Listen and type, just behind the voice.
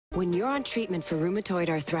When you're on treatment for rheumatoid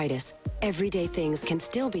arthritis, everyday things can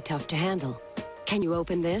still be tough to handle. Can you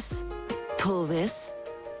open this? Pull this?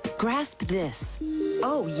 Grasp this?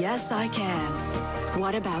 Oh, yes, I can.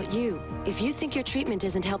 What about you? If you think your treatment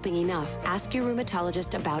isn't helping enough, ask your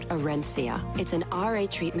rheumatologist about Orencia. It's an RA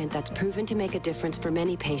treatment that's proven to make a difference for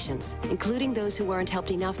many patients, including those who weren't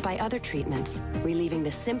helped enough by other treatments, relieving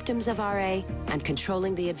the symptoms of RA and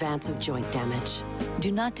controlling the advance of joint damage.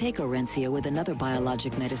 Do not take Orencia with another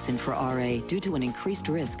biologic medicine for RA due to an increased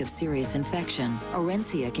risk of serious infection.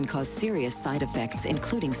 Orencia can cause serious side effects,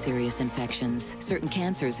 including serious infections. Certain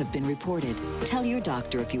cancers have been reported. Tell your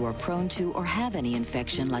doctor if you are prone to or have any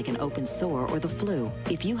infection like an open sore or the flu.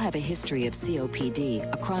 If you have a history of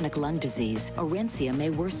COPD, a chronic lung disease, Orencia may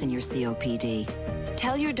worsen your COPD.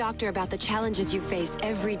 Tell your doctor about the challenges you face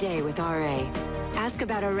every day with RA. Ask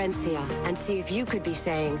about Orencia and see if you could be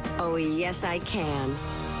saying, oh, yes, I can.